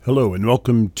Hello and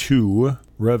welcome to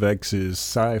RevX's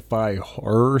Sci-Fi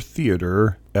Horror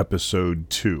Theater Episode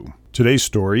 2. Today's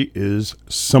story is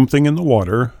Something in the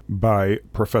Water by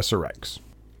Professor X.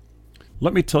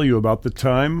 Let me tell you about the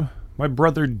time my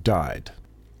brother died.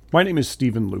 My name is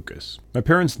Stephen Lucas. My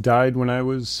parents died when I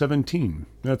was 17.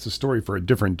 That's a story for a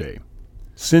different day.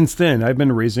 Since then, I've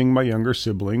been raising my younger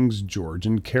siblings, George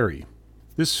and Carrie.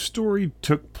 This story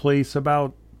took place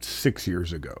about 6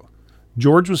 years ago.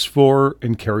 George was 4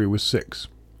 and Carrie was 6.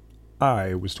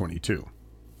 I was 22.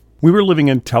 We were living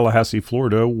in Tallahassee,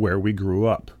 Florida, where we grew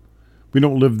up. We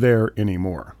don't live there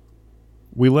anymore.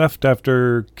 We left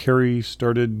after Carrie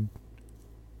started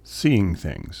seeing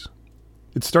things.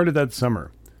 It started that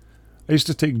summer. I used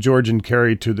to take George and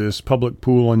Carrie to this public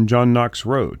pool on John Knox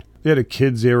Road. They had a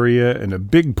kids area and a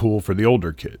big pool for the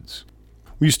older kids.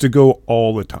 We used to go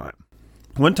all the time.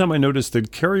 One time I noticed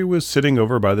that Carrie was sitting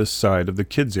over by the side of the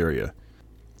kids area.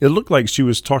 It looked like she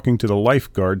was talking to the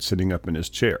lifeguard sitting up in his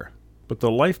chair, but the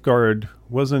lifeguard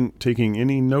wasn't taking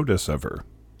any notice of her.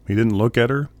 He didn't look at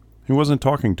her. He wasn't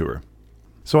talking to her.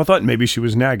 So I thought maybe she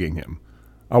was nagging him.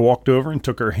 I walked over and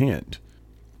took her hand.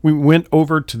 We went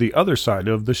over to the other side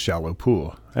of the shallow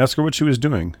pool. I asked her what she was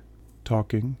doing.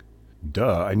 Talking.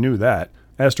 Duh, I knew that.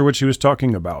 I asked her what she was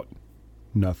talking about.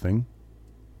 Nothing.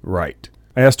 Right.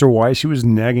 I asked her why she was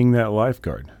nagging that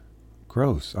lifeguard.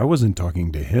 Gross. I wasn't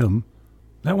talking to him.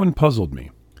 That one puzzled me.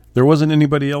 There wasn't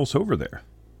anybody else over there.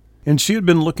 And she had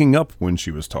been looking up when she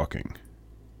was talking.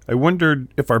 I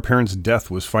wondered if our parents'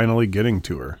 death was finally getting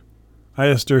to her. I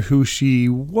asked her who she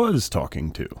was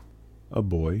talking to. A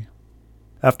boy.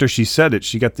 After she said it,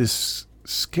 she got this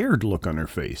scared look on her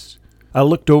face. I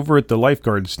looked over at the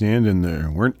lifeguard stand and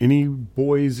there weren't any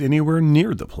boys anywhere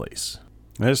near the place.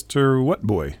 I asked her what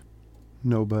boy.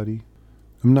 Nobody.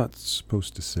 I'm not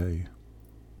supposed to say.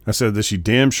 I said that she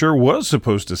damn sure was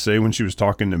supposed to say when she was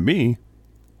talking to me.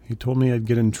 He told me I'd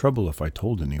get in trouble if I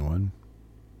told anyone.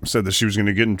 I said that she was going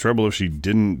to get in trouble if she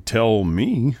didn't tell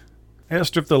me. I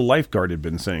asked her if the lifeguard had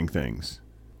been saying things.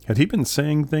 Had he been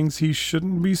saying things he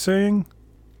shouldn't be saying?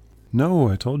 No,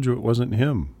 I told you it wasn't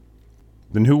him.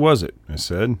 Then who was it? I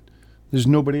said. There's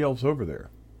nobody else over there.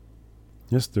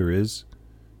 Yes, there is.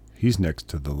 He's next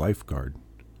to the lifeguard.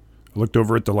 I looked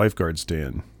over at the lifeguard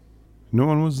stand. No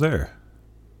one was there.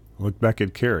 I looked back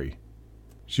at Carrie.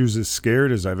 She was as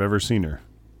scared as I've ever seen her.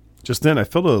 Just then I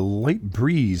felt a light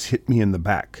breeze hit me in the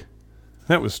back.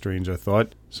 That was strange, I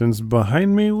thought, since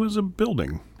behind me was a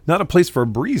building. Not a place for a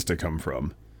breeze to come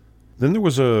from. Then there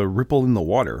was a ripple in the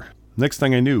water. Next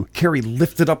thing I knew, Carrie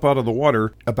lifted up out of the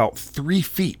water about 3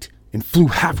 feet and flew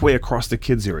halfway across the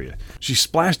kids' area. She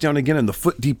splashed down again in the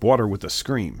foot-deep water with a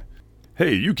scream.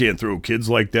 Hey, you can't throw kids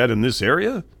like that in this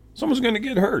area. Someone's going to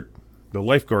get hurt. The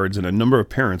lifeguards and a number of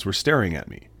parents were staring at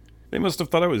me. They must have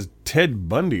thought I was Ted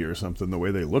Bundy or something the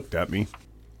way they looked at me.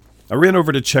 I ran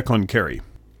over to check on Carrie.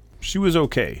 She was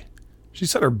okay. She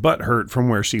said her butt hurt from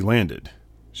where she landed.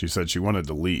 She said she wanted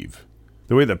to leave.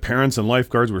 The way the parents and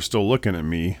lifeguards were still looking at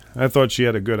me, I thought she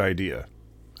had a good idea.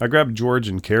 I grabbed George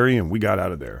and Carrie and we got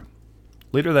out of there.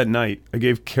 Later that night, I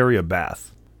gave Carrie a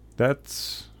bath.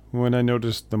 That's when I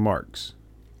noticed the marks.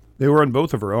 They were on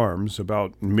both of her arms,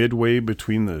 about midway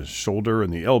between the shoulder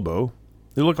and the elbow.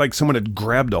 They looked like someone had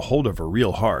grabbed a hold of her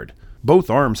real hard.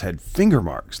 Both arms had finger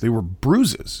marks. They were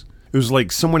bruises. It was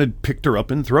like someone had picked her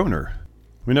up and thrown her.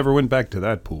 We never went back to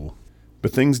that pool.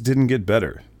 But things didn't get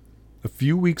better. A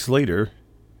few weeks later,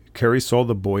 Carrie saw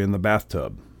the boy in the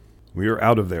bathtub. We were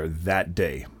out of there that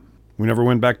day. We never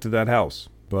went back to that house.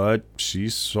 But she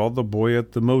saw the boy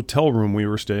at the motel room we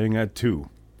were staying at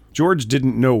too. George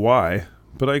didn't know why,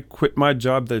 but I quit my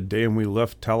job that day and we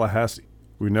left Tallahassee.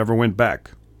 We never went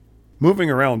back. Moving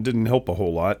around didn't help a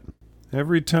whole lot.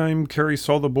 Every time Carrie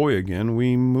saw the boy again,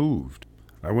 we moved.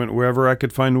 I went wherever I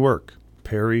could find work.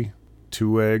 Perry,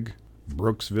 Two Egg,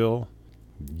 Brooksville,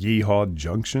 Yeehaw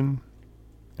Junction.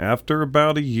 After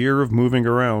about a year of moving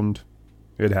around,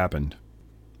 it happened.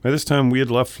 By this time, we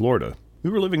had left Florida. We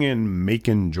were living in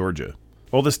Macon, Georgia.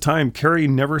 All this time, Carrie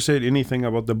never said anything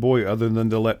about the boy other than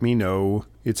to let me know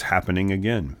it's happening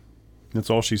again. That's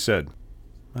all she said.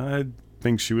 I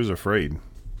think she was afraid.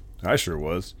 I sure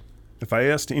was. If I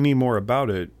asked any more about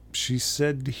it, she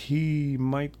said he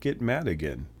might get mad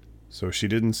again. So she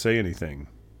didn't say anything.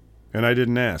 And I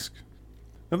didn't ask.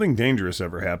 Nothing dangerous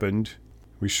ever happened.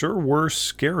 We sure were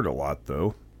scared a lot,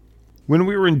 though. When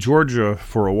we were in Georgia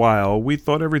for a while, we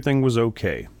thought everything was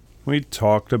okay. We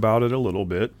talked about it a little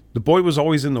bit. The boy was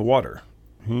always in the water.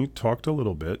 He talked a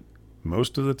little bit.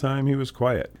 Most of the time he was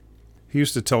quiet. He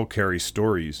used to tell Carrie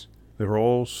stories. They were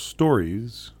all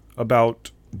stories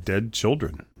about dead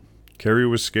children. Carrie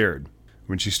was scared.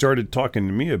 When she started talking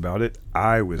to me about it,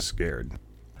 I was scared.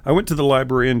 I went to the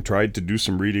library and tried to do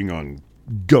some reading on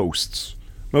ghosts.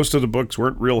 Most of the books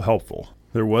weren't real helpful.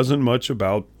 There wasn't much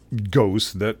about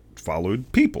ghosts that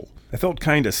followed people. I felt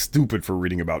kind of stupid for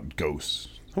reading about ghosts.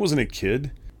 I wasn't a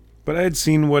kid, but I had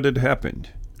seen what had happened,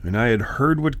 and I had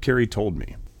heard what Carrie told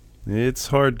me. It's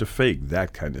hard to fake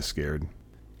that kind of scared.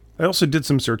 I also did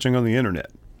some searching on the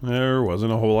internet. There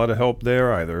wasn't a whole lot of help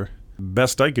there either. The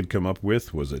best I could come up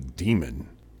with was a demon.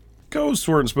 Ghosts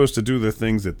weren't supposed to do the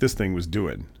things that this thing was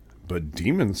doing, but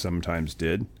demons sometimes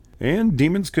did, and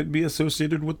demons could be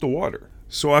associated with the water.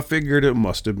 So I figured it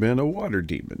must have been a water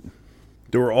demon.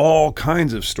 There were all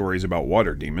kinds of stories about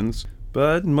water demons,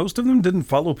 but most of them didn't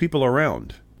follow people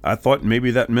around. I thought maybe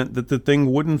that meant that the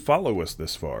thing wouldn't follow us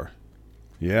this far.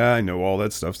 Yeah, I know all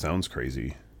that stuff sounds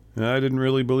crazy. I didn't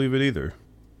really believe it either.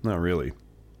 Not really.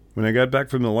 When I got back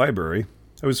from the library,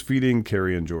 I was feeding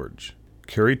Carrie and George.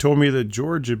 Carrie told me that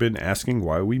George had been asking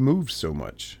why we moved so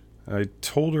much. I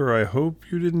told her I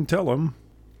hope you didn't tell him.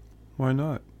 Why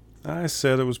not? I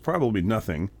said it was probably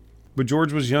nothing, but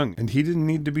George was young and he didn't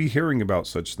need to be hearing about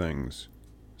such things.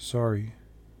 Sorry.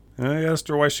 I asked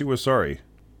her why she was sorry.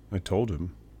 I told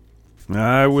him.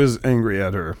 I was angry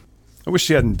at her. I wish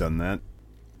she hadn't done that.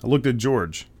 I looked at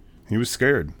George. He was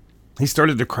scared. He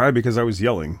started to cry because I was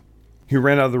yelling. He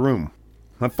ran out of the room.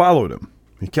 I followed him.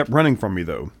 He kept running from me,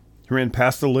 though. He ran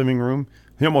past the living room.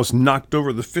 He almost knocked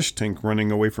over the fish tank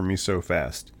running away from me so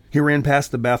fast. He ran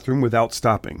past the bathroom without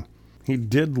stopping. He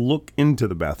did look into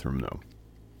the bathroom, though.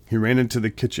 He ran into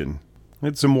the kitchen. I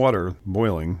had some water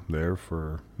boiling there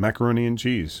for macaroni and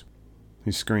cheese.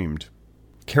 He screamed.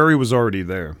 Carrie was already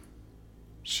there.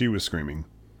 She was screaming.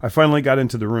 I finally got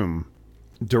into the room.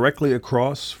 Directly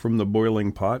across from the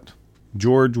boiling pot,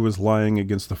 George was lying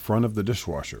against the front of the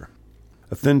dishwasher.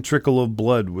 A thin trickle of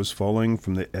blood was falling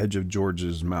from the edge of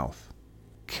George's mouth.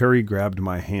 Carrie grabbed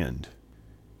my hand.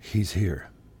 He's here.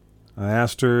 I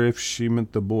asked her if she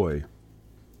meant the boy.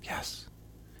 Yes,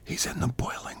 he's in the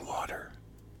boiling water.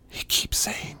 He keeps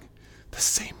saying the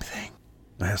same thing.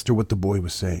 I asked her what the boy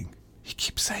was saying. He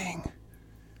keeps saying,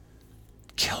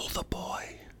 kill the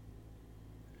boy.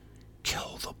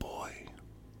 Kill the boy.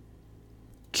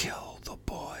 Kill the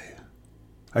boy.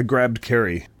 I grabbed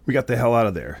Carrie. We got the hell out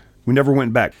of there. We never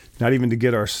went back, not even to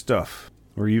get our stuff,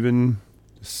 or even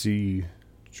to see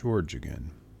George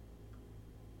again.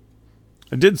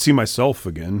 I did see myself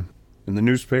again, in the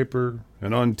newspaper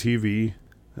and on TV.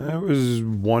 I was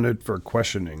wanted for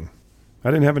questioning. I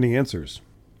didn't have any answers,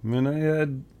 and I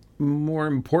had more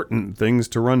important things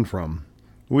to run from.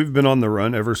 We've been on the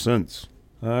run ever since.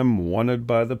 I'm wanted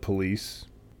by the police,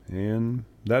 and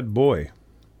that boy.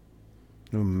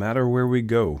 No matter where we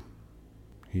go,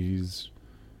 he's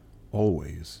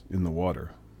always in the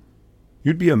water.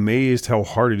 You'd be amazed how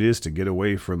hard it is to get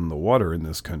away from the water in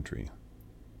this country.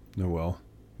 Oh well,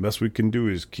 best we can do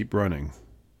is keep running.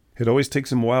 It always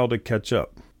takes him a while to catch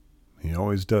up. He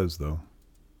always does, though.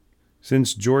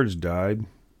 Since George died,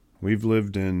 we've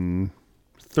lived in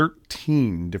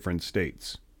 13 different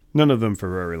states. None of them for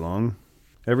very long.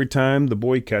 Every time the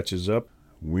boy catches up,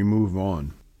 we move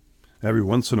on. Every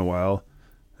once in a while,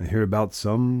 I hear about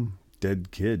some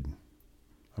dead kid.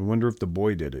 I wonder if the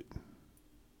boy did it.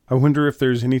 I wonder if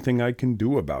there's anything I can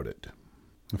do about it.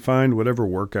 I find whatever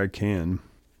work I can.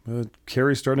 But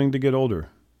Carrie's starting to get older.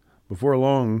 Before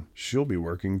long, she'll be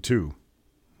working too.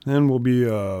 And we'll be,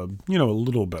 a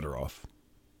little better off.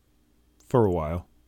 For a while.